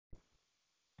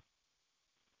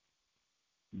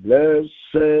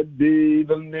Blessed be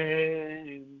the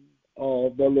name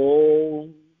of the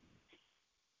Lord.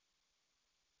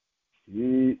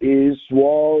 He is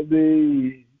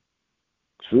worthy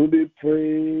to be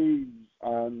praised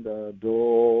and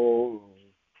adored.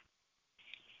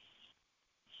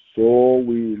 So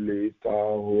we lift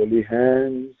our holy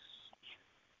hands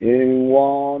in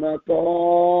one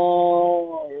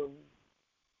accord,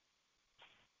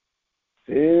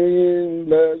 saying,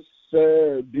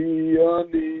 blessed be your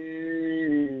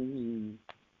name.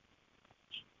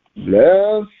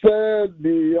 Blessed be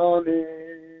your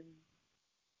name.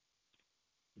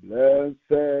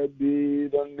 Blessed be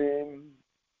the name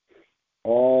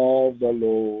of the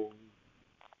Lord.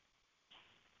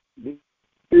 Be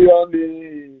your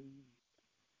name.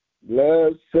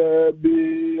 Blessed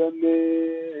be the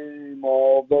name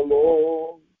of the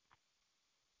Lord.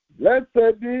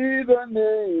 Blessed be the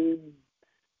name.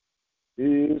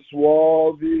 He is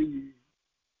worthy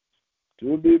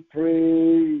to be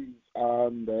praised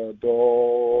and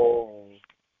adored.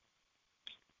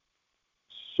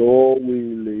 So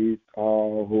we lift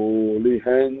our holy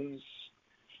hands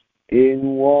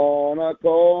in one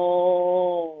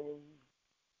accord,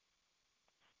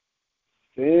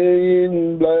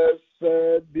 saying,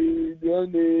 blessed be your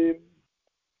name.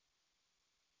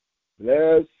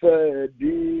 Blessed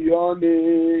be your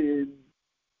name.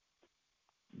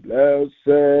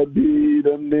 Blessed be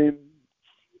the name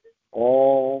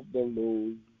of the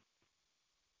Lord.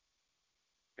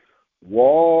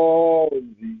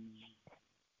 Worthy,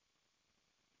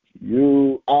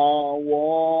 you are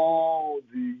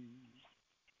worthy,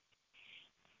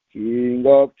 King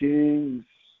of kings,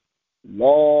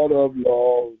 Lord of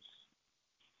lords,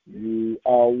 you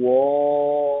are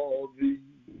worthy.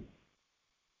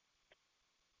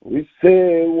 We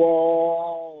say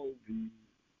worthy,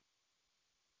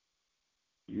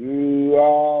 you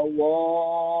are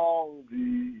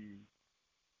worthy,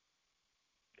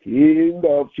 King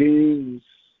of kings,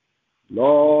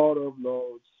 Lord of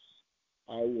lords,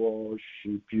 I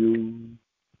worship you.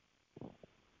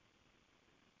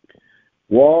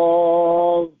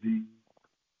 Worthy,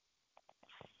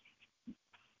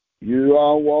 you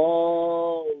are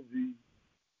worthy,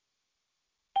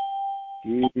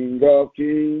 King of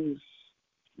kings,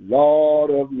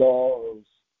 Lord of lords,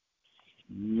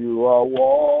 you are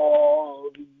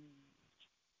worthy.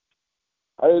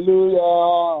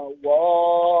 Hallelujah,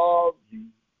 worthy.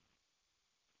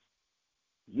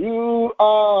 You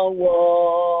are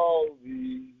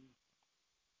worthy,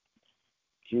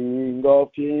 King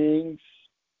of kings,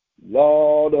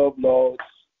 Lord of lords,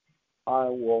 I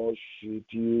worship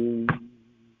you.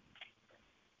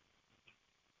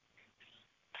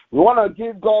 We want to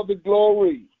give God the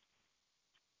glory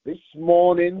this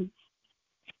morning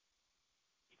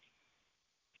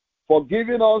for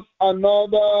giving us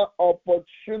another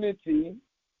opportunity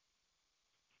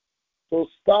to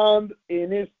stand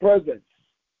in His presence.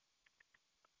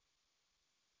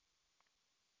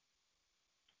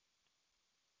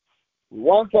 We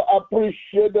want to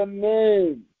appreciate the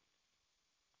name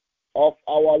of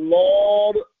our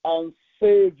Lord and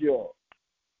Savior,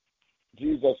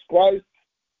 Jesus Christ.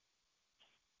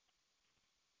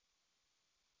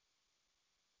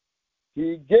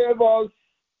 He gave us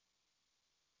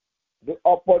the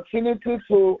opportunity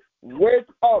to wake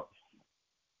up.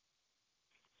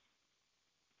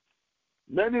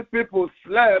 Many people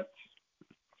slept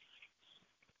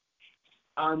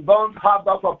and don't have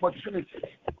that opportunity.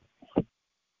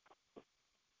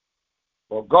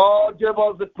 But God gave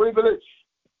us the privilege,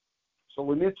 so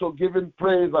we need to give Him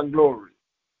praise and glory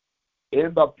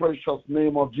in the precious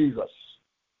name of Jesus.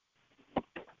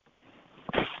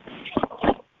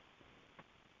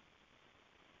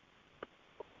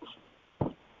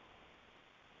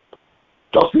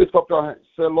 Just lift up your hands.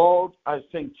 Say, Lord, I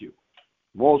thank you.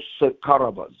 Mose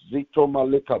Karaba, Zito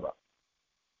Malekaba,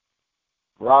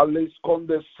 Ralis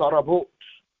Conde Sarabot,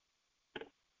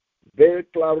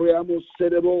 Declariamus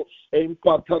Cerebos,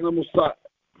 Empatanamusa,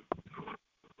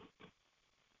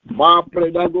 Ma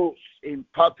Predagos,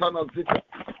 Empatanazita,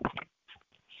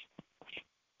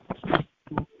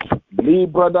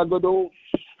 Libra Dagodos,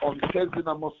 on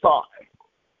Kezina Mosai.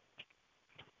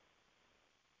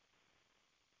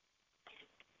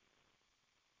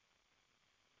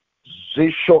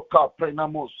 Zishoka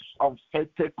Prenamos on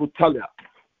Fete Kutalia.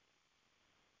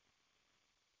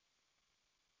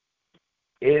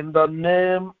 In the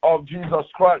name of Jesus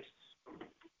Christ.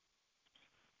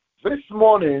 This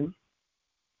morning,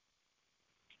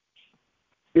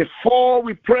 before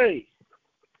we pray,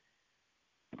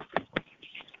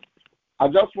 I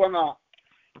just want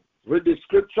to read the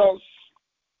scriptures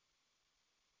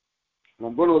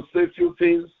I'm going to say a few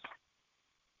things,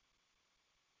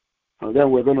 and then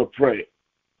we're going to pray.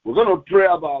 We're going to pray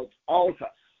about altars.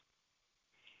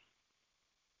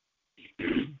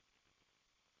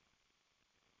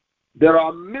 There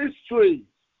are mysteries,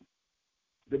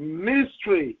 the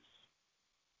mysteries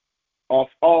of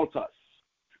altars.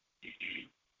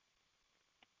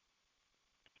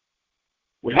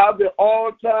 We have the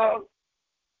altar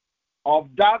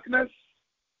of darkness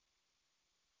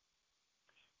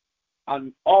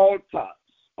and altars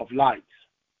of light.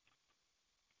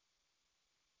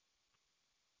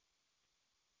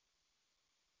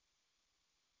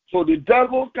 So the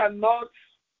devil cannot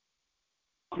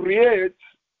create,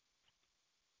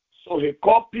 so he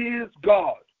copies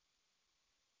God.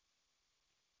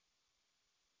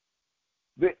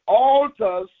 The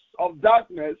altars of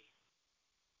darkness,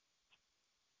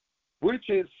 which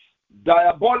is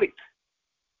diabolic,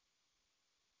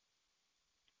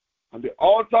 and the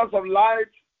altars of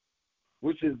light,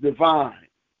 which is divine.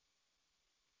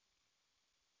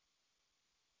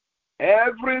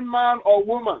 Every man or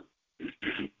woman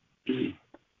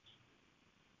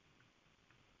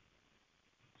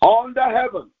under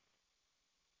heaven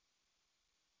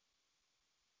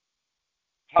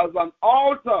has an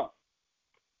altar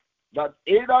that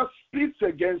either speaks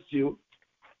against you,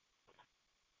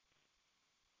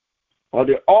 or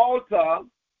the altar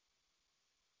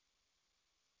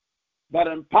that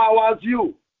empowers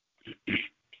you.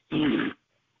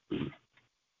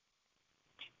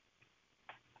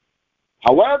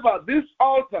 However, this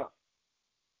altar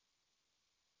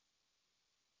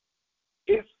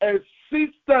is a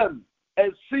system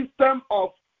of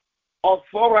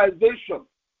authorization.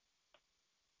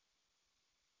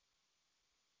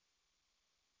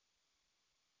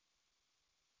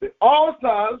 The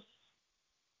altars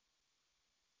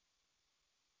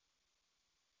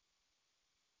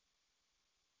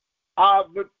are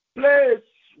the place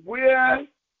where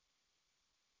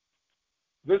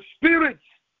the Spirit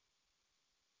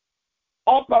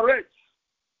operates.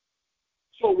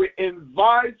 So we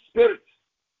invite Spirit.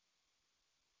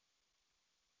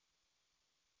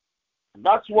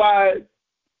 That's why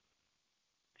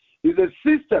it's a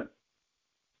system.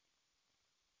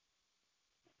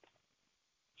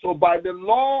 So by the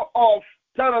law of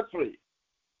territory,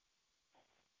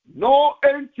 no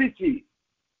entity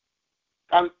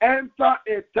can enter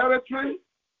a territory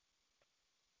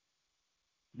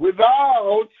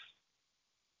without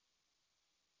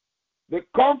the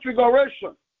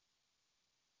configuration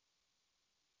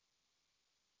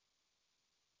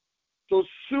to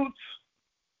suit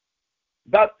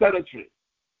that territory.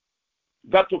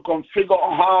 Got to configure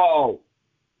how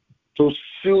to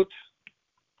suit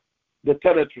the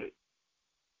territory.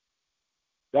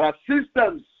 There are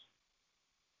systems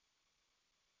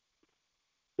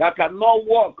that cannot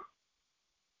work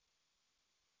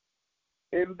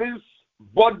in this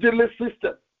bodily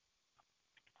system,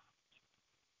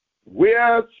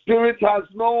 where spirit has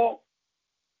no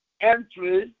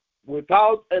entry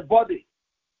without a body.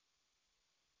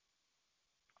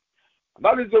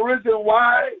 That is the reason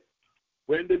why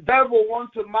when the devil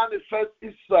wants to manifest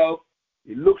itself,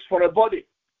 he looks for a body.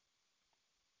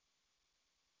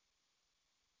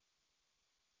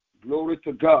 Glory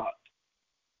to God.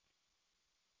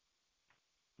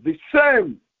 The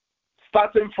same,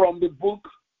 starting from the book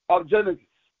of Genesis.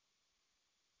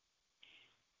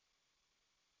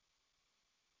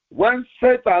 When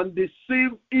Satan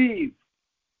deceived Eve,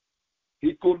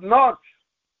 he could not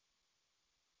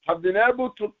have been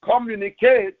able to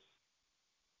communicate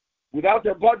without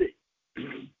a body.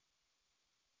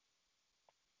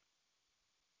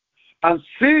 And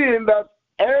seeing that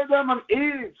Adam and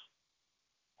Eve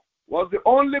was the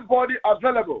only body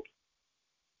available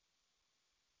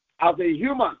as a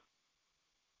human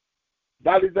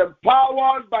that is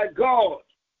empowered by God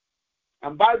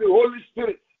and by the Holy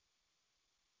Spirit,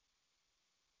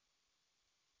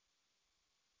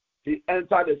 he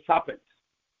entered a serpent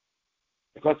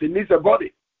because he needs a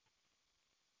body.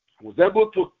 He was able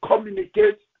to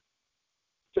communicate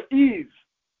to Eve,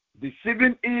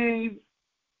 deceiving Eve,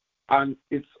 and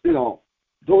it's,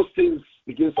 those things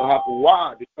begin to happen.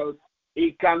 Why? Because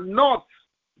he cannot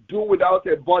do without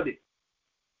a body.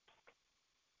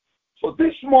 So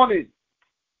this morning,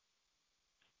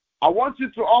 I want you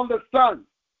to understand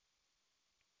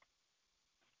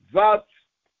that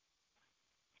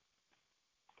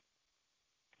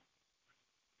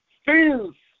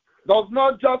things does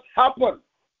not just happen.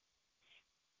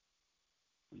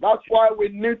 That's why we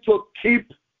need to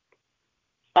keep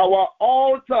our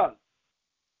altar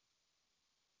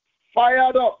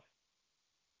fired up.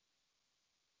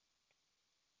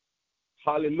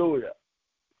 Hallelujah.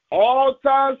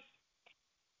 Altars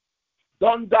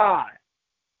don't die.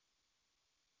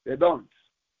 They don't.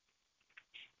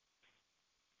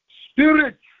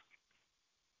 Spirit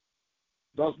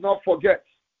does not forget.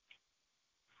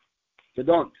 They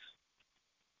don't.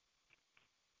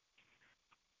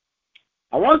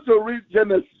 I want to read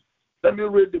Genesis. Let me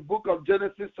read the book of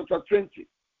Genesis chapter 20.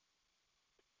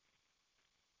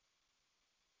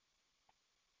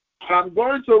 I'm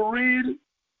going to read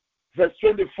verse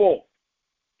 24.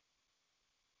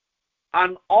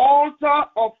 An altar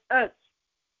of earth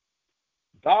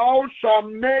thou shalt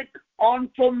make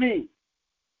unto me,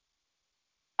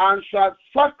 and shalt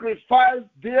sacrifice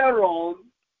thereon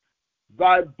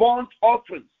thy burnt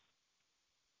offerings,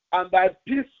 and thy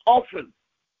peace offerings,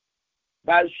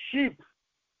 thy sheep,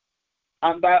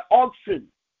 and thy oxen,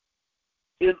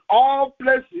 in all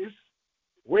places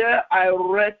where I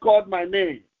record my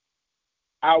name.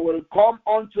 I will come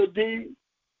unto thee,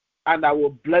 and I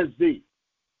will bless thee.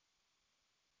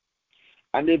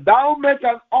 And if thou make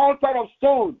an altar of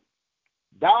stone,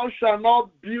 thou shalt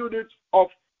not build it of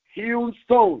hewn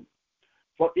stone.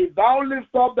 For if thou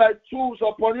lift up thy tools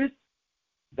upon it,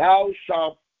 thou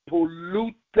shalt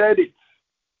pollute it.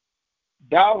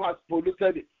 Thou hast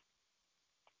polluted it.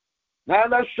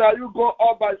 Neither shall you go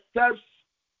up by steps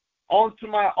unto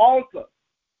my altar,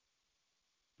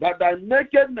 that thy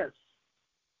nakedness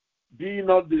be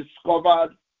not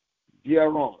discovered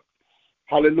thereon.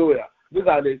 Hallelujah. These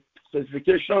are the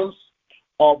specifications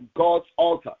of God's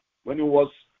altar when he was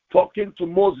talking to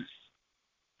Moses.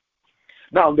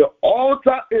 Now, the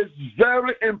altar is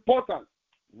very important.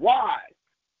 Why?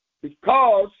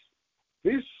 Because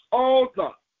this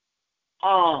altar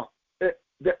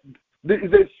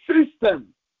is a system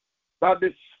that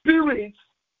the Spirit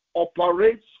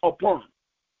operates upon.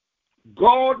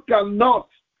 God cannot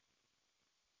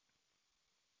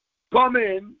come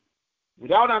in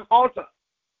without an altar.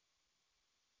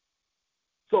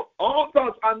 So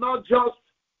altars are not just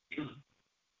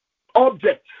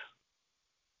objects.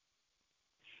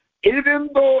 Even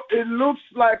though it looks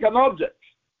like an object,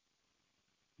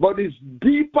 but it's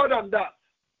deeper than that.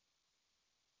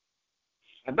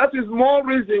 And that is more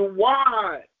reason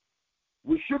why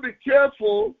we should be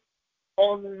careful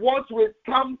on what we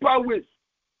tamper with.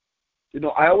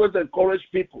 I always encourage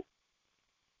people,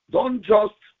 don't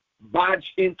just barge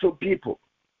into people.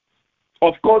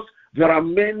 Of course, there are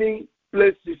many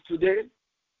places today,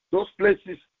 those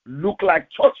places look like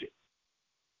churches.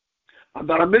 And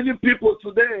there are many people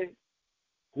today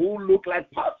who look like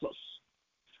pastors.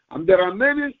 And there are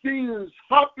many things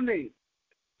happening.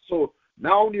 So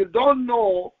now you don't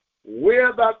know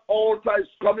where that altar is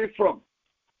coming from.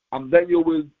 And then you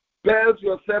will build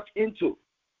yourself into.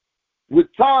 With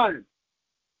time,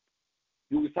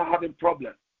 you will start having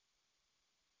problems.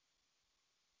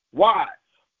 Why?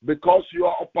 Because you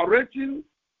are operating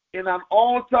in an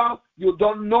altar you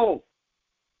don't know.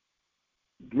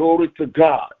 Glory to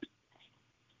God.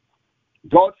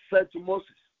 God said to Moses,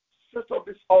 set up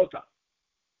this altar.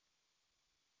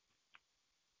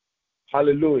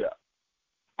 Hallelujah.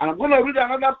 And I'm going to read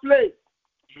another place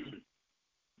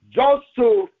just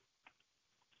to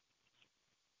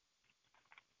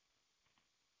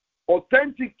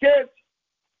authenticate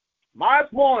my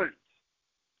point.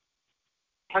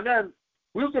 And then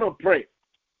we're going to pray.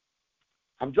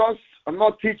 I'm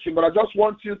not teaching, but I just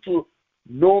want you to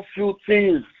know a few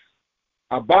things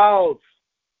about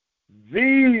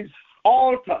these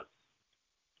altars.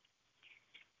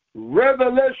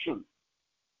 Revelation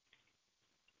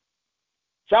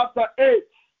chapter 8.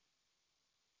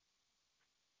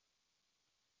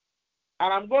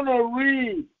 And I'm going to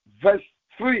read verse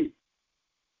 3.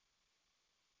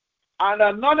 And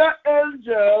another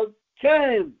angel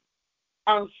came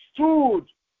and stood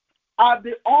at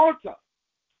the altar,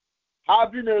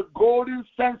 having a golden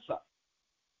censer.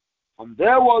 And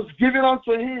there was given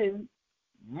unto him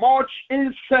much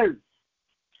incense,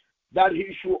 that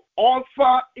he should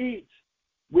offer it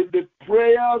with the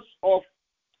prayers of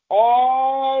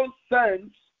all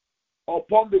saints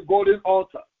upon the golden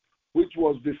altar, which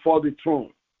was before the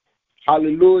throne.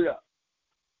 Hallelujah.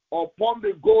 Upon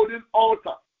the golden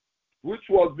altar, which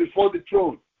was before the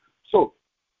throne. So,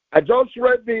 I just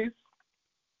read this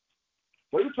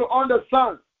for you to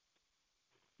understand.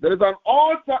 There is an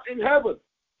altar in heaven.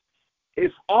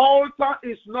 If altar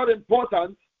is not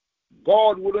important,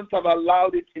 God wouldn't have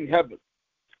allowed it in heaven.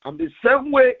 And the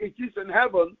same way it is in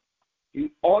heaven,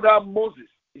 he ordered Moses.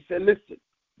 He said, listen,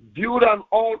 build an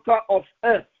altar of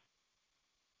earth.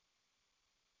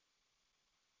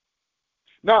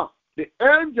 Now, the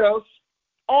angels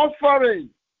offering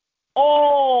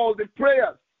all the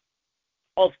prayers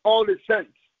of all the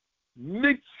saints.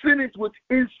 mixing it with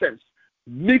incense.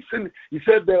 Mixing, he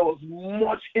said there was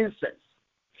much incense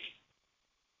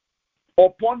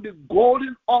upon the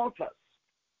golden altars.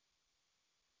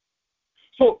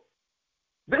 So,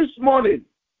 this morning,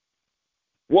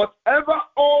 whatever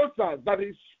altar that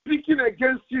is speaking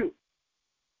against you,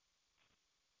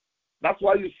 that's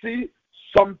why you see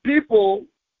some people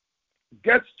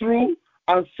get through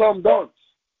and some don't.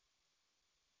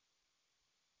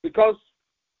 Because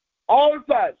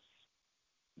altars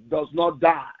does not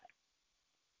die.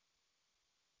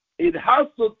 It has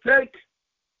to take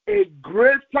a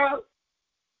greater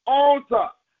altar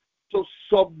to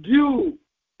subdue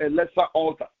a lesser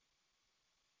altar.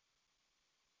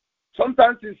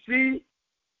 Sometimes you see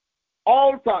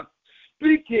altars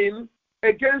speaking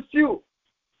against you,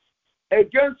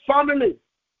 against family.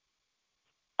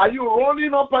 Are you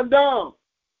running up and down?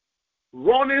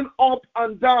 Running up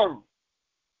and down.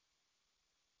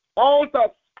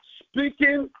 Altars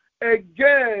speaking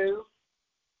against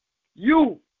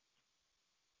you.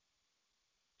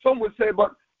 Some will say,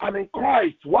 but I'm in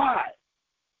Christ. Why?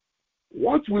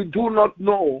 What we do not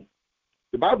know,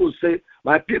 the Bible says,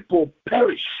 my people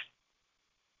perish.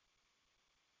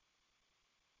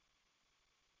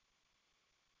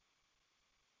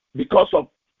 Because of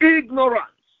ignorance.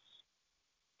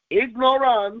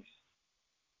 Ignorance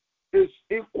is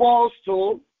equals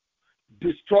to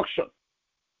destruction.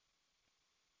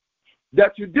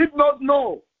 That you did not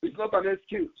know is not an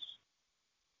excuse.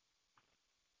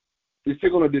 It's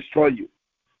still going to destroy you.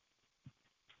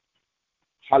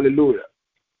 Hallelujah.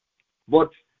 But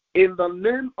in the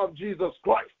name of Jesus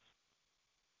Christ,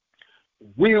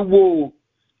 we will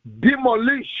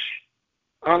demolish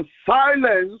and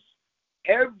silence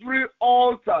every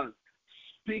altar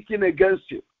speaking against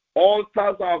you.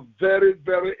 Altars are very,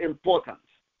 very important.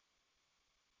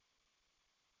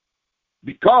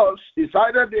 Because it's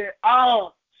either they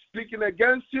are speaking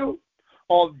against you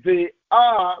or they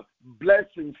are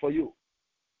blessing for you.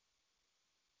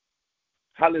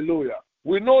 Hallelujah.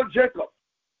 We know Jacob.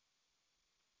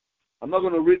 I'm not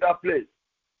going to read that place,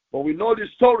 but we know the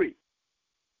story.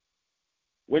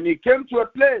 When he came to a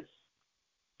place,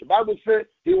 the Bible says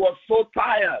he was so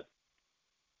tired.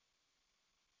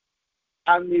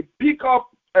 And he picked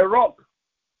up a rock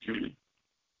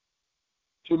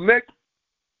to make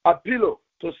a pillow,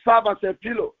 to serve as a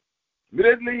pillow.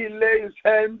 Immediately he lay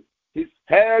his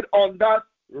head on that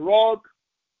rock.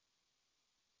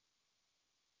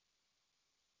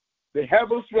 The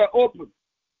heavens were open.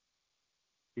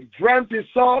 He dreamt he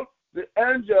saw the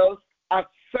angels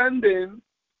ascending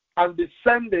and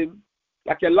descending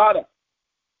like a ladder.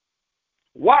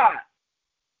 Why?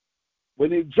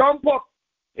 When he jumped up,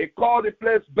 he called the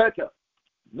place Bethel.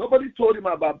 Nobody told him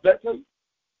about Bethel.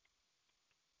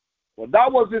 But that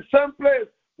was the same place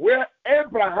where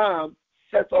Abraham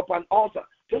set up an altar.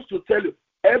 Just to tell you,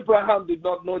 Abraham did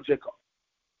not know Jacob.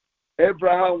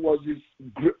 Abraham was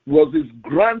his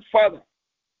grandfather.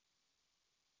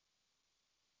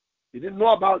 He didn't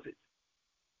know about it.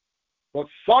 But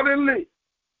suddenly,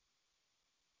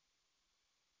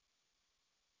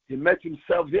 he met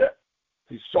himself there.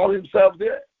 He saw himself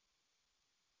there.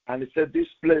 And he said, this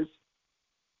place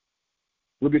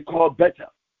will be called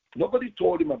Bethel. Nobody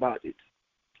told him about it.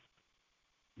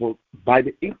 But by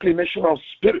the inclination of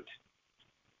spirit,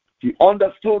 he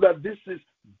understood that this is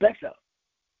Bethel.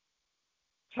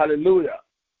 Hallelujah.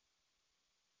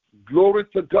 Glory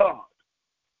to God.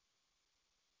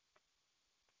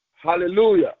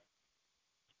 Hallelujah.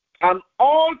 An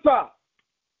altar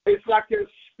is like a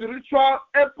spiritual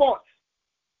airport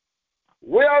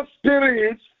where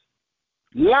spirits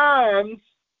lands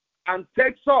and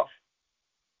takes off.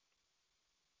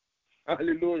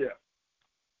 Hallelujah.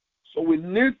 So we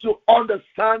need to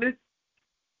understand it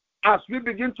as we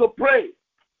begin to pray.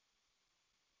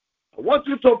 I want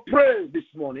you to pray this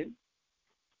morning.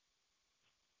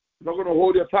 I'm not going to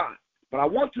hold your time, but I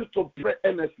want you to pray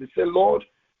earnestly. Say, Lord,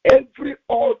 every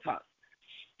altar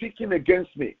speaking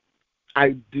against me,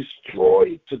 I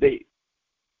destroy it today.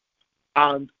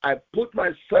 And I put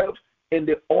myself in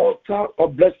the altar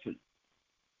of blessing,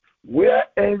 where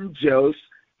angels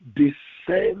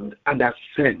descend and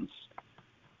ascend.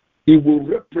 It will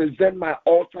represent my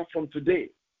altar from today.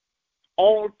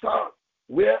 Altar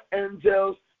where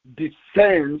angels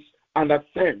descends and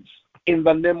ascends in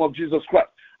the name of Jesus Christ.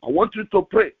 I want you to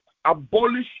pray.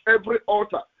 Abolish every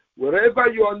altar. Wherever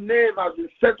your name has been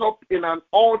set up in an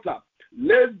altar,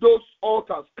 let those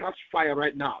altars catch fire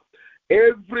right now.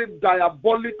 Every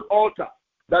diabolic altar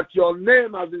that your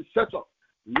name has been set up,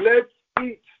 let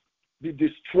it be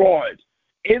destroyed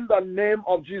in the name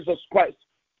of Jesus Christ.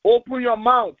 Open your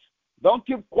mouth. Don't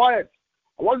keep quiet.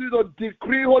 I want you to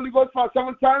decree Holy Ghost fire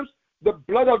 7 times, the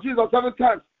blood of Jesus 7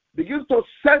 times. Begin to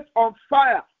set on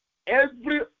fire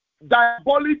every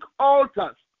diabolic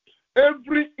altars,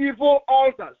 every evil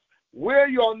altars, where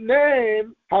your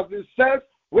name has been set,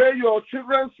 where your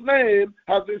children's name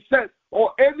has been set,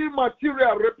 or any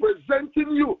material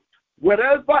representing you,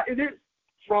 wherever it is,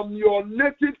 from your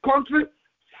native country,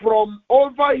 from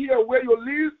over here where you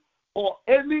live, or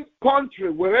any country,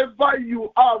 wherever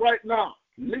you are right now,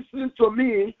 listening to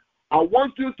me, I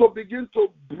want you to begin to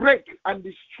break and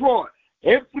destroy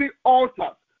every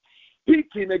altar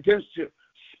speaking against you,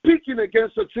 speaking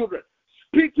against your children,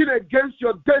 speaking against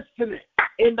your destiny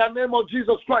in the name of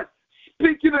Jesus Christ,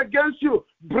 speaking against you,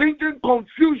 bringing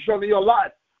confusion in your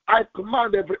life. I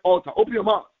command every altar, open your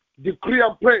mouth, decree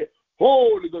and pray,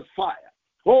 Holy Ghost fire,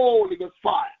 Holy Ghost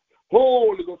fire,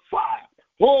 Holy Ghost fire,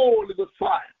 Holy Ghost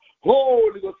fire,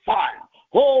 Holy Ghost fire,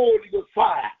 Holy Ghost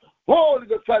fire, Holy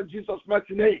Ghost fire in Jesus'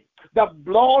 mighty name. The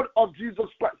blood of Jesus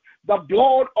Christ, the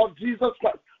blood of Jesus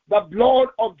Christ, the blood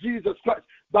of Jesus Christ,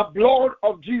 the blood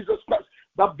of Jesus Christ,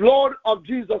 the blood of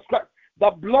Jesus Christ,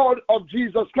 the blood of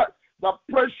Jesus Christ, the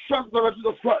precious blood of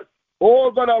Jesus Christ.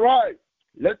 Oh God, arise.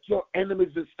 Let your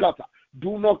enemies be scattered.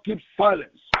 Do not keep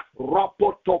silence.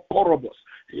 Rapoto korobos,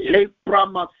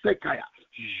 leprama sekaya,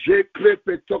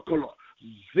 jekrepetokolo,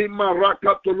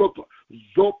 zimaraka toloko,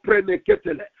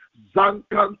 zopreneketele,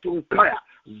 zankantunkaya,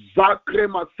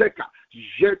 zakrema seka,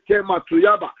 jete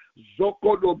matuyaba,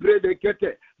 zoko dobre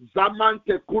dekete,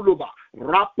 zamante kuluba,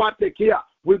 rapatekia.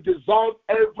 We dissolve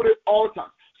every altar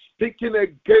speaking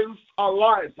against our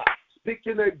lives,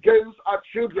 speaking against our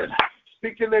children,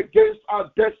 speaking against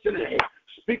our destiny,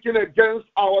 speaking against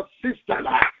our system,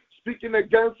 speaking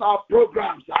against our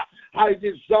programs. I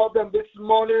dissolve them this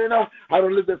morning. I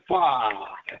release the fire.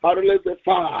 I release the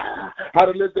fire. I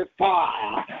release the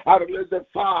fire. I release the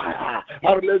fire.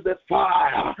 I release the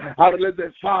fire. I release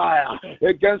the fire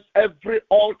against every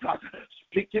altar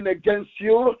speaking against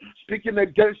you, speaking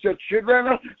against your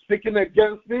children, speaking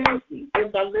against me, in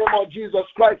the name of Jesus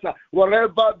Christ,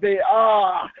 wherever they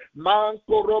are.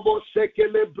 Manko robo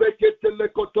shekele breketele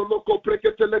kotoloko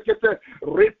breketele kete,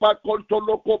 ripa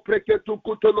kontoloko breketu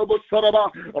kutolobo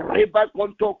saraba, riba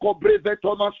kontoko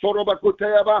brevetoma soroba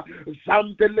kuteyaba,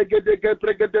 zandelegedege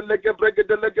bregedelege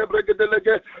bregedelege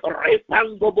bregedelege,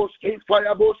 ripango boskin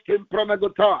fire boskin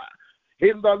pranagota.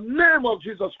 In the name of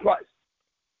Jesus Christ,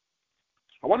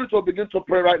 I want you to begin to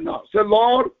pray right now. Say,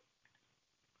 Lord,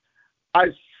 I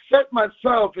set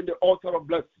myself in the altar of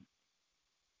blessing.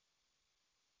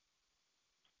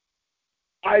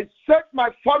 I set my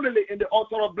family in the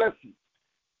altar of blessing.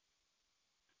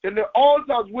 In the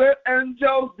altars where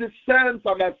angels descend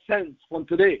and ascend from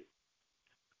today.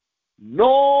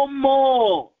 No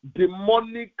more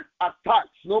demonic attacks,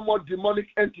 no more demonic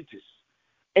entities.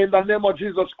 In the name of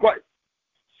Jesus Christ.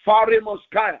 Fare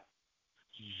Moskaya.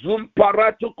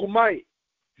 Zumparato Kumai,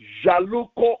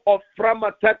 Jaluko of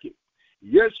Framataki,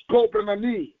 yes,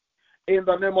 Cobranani, in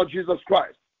the name of Jesus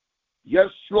Christ. Yes,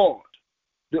 Lord,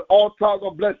 the altars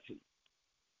of blessing,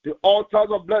 the altars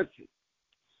of blessing,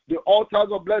 the altars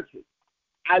of blessing.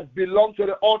 I belong to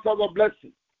the altars of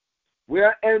blessing,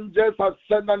 where angels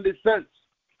ascend and descend.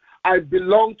 I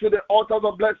belong to the altars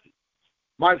of blessing.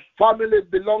 My family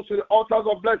belongs to the altars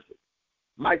of blessing.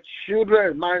 My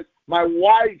children, my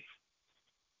wife,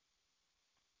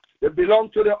 they belong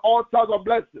to the altars of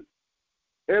blessing.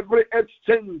 Every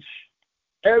exchange,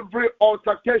 every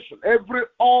altercation, every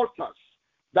altars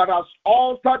that has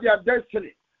altered their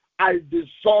destiny, I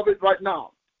dissolve it right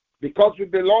now. Because we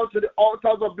belong to the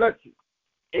altars of blessing.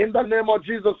 In the name of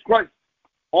Jesus Christ.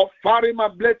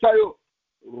 Ofarima bletayo.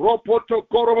 Ropoto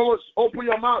korobos. Open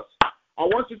your mouth. I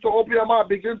want you to open your mouth.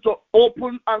 Begin to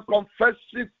open and confess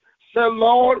it. Say,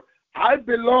 Lord, I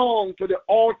belong to the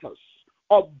altars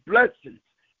of blessing.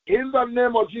 In the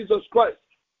name of Jesus Christ,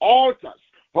 altars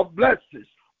of blessings,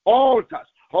 altars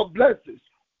of blessings,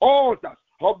 altars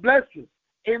of blessings.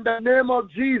 In the name of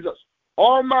Jesus,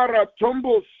 Omara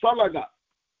Tumbo Salaga.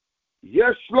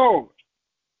 Yes, Lord,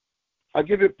 I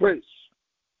give you praise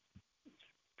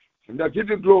and I give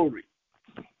you glory.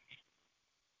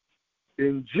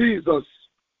 In Jesus'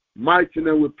 mighty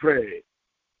name we pray.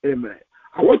 Amen.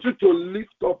 I want you to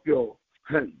lift up your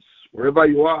hands wherever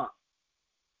you are.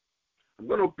 I'm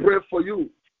going to pray for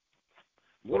you.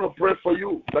 I'm going to pray for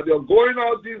you that your going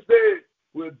out this day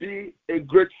will be a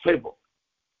great favor.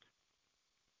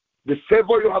 The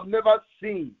favor you have never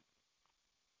seen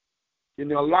in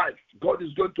your life. God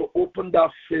is going to open that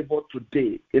favor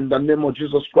today in the name of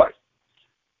Jesus Christ.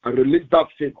 I release that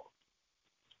favor.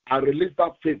 I release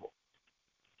that favor.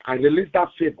 I release that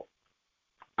favor.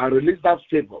 I release that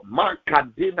favor.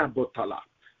 Makadina Botala.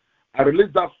 I release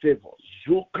that favor.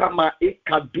 Zukama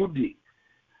Ekadudi.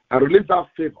 I release that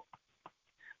favor.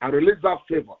 I release that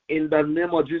favor in the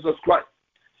name of Jesus Christ.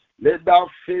 Let that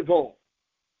favor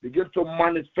begin to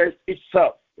manifest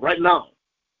itself right now.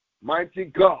 Mighty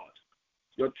God,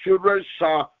 your children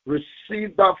shall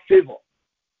receive that favor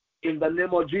in the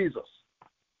name of Jesus.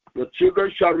 Your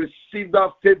children shall receive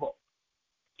that favor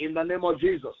in the name of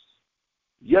Jesus.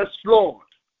 Yes, Lord.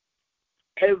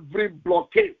 Every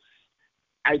blockade,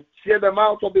 I tear them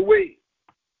out of the way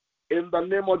in the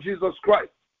name of Jesus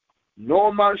Christ.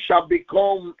 No man shall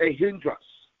become a hindrance.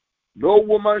 No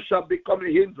woman shall become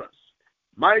a hindrance.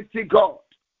 Mighty God,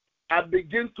 I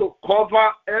begin to cover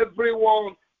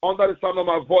everyone under the sound of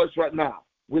my voice right now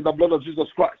with the blood of Jesus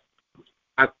Christ.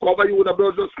 I cover you with the blood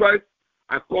of Jesus Christ.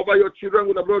 I cover your children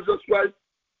with the blood of Jesus Christ.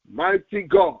 Mighty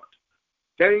God,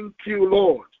 thank you,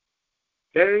 Lord.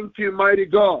 Thank you, mighty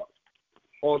God.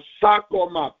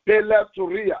 Osakoma Pele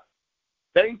Turia.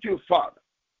 Thank you, Father.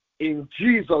 In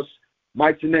Jesus'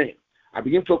 mighty name. I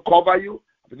begin to cover you.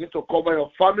 I begin to cover your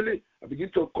family. I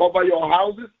begin to cover your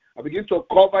houses. I begin to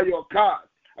cover your cars.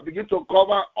 I begin to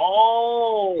cover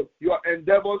all your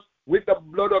endeavors with the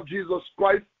blood of Jesus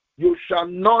Christ. You shall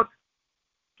not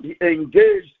be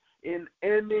engaged in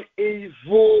any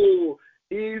evil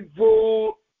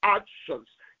actions,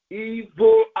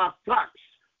 evil attacks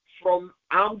from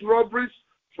armed robberies,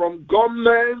 from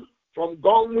gunmen, from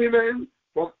gunwomen,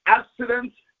 from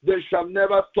accidents. They shall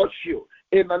never touch you.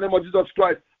 In the name of Jesus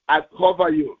Christ, I cover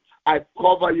you. I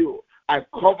cover you. I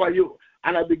cover you.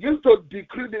 And I begin to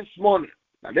decree this morning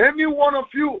that any one of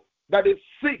you that is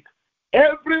sick,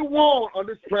 everyone on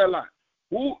this prayer line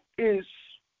who is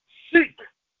sick,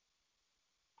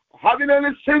 having any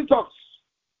symptoms,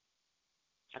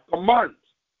 I command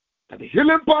that the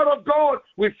healing power of God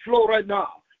will flow right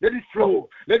now. Let it flow.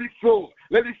 Let it flow.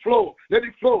 Let it flow. Let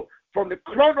it flow from the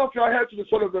crown of your head to the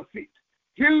sole of your feet,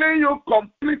 healing you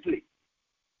completely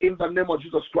in the name of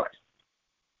Jesus Christ.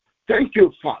 Thank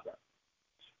you, Father.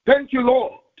 Thank you,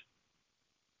 Lord.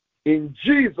 In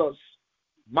Jesus'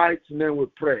 mighty name we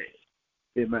pray.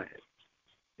 Amen.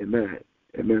 Amen.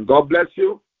 Amen. God bless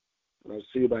you. And I'll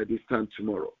see you by this time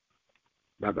tomorrow.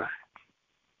 Bye-bye.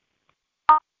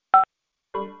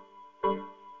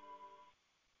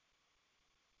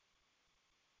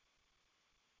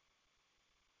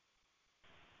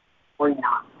 Or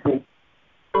not.